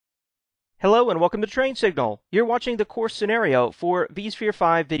Hello and welcome to Train Signal. You're watching the course scenario for vSphere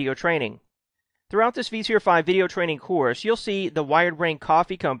 5 video training. Throughout this vSphere 5 video training course, you'll see the Wired Brain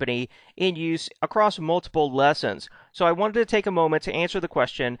Coffee Company in use across multiple lessons. So I wanted to take a moment to answer the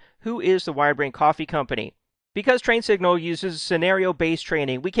question, who is the Wired Brain Coffee Company? Because Train Signal uses scenario-based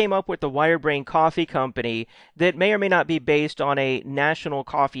training, we came up with the Wired Brain Coffee Company that may or may not be based on a national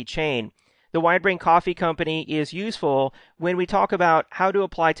coffee chain. The Wired Brain Coffee Company is useful when we talk about how to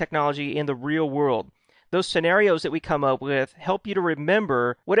apply technology in the real world. Those scenarios that we come up with help you to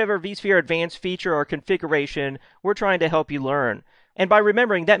remember whatever vSphere Advanced feature or configuration we're trying to help you learn. And by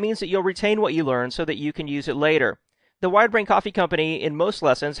remembering, that means that you'll retain what you learn so that you can use it later. The Wired Brain Coffee Company in most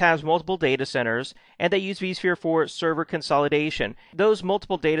lessons has multiple data centers, and they use vSphere for server consolidation. Those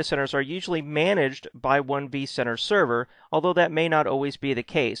multiple data centers are usually managed by one vCenter server, although that may not always be the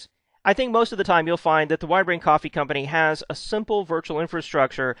case. I think most of the time you'll find that the Wired Brain Coffee Company has a simple virtual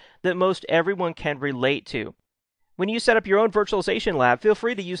infrastructure that most everyone can relate to. When you set up your own virtualization lab, feel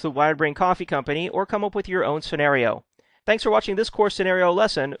free to use the Wired Brain Coffee Company or come up with your own scenario. Thanks for watching this course scenario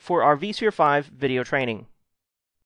lesson for our vSphere 5 video training.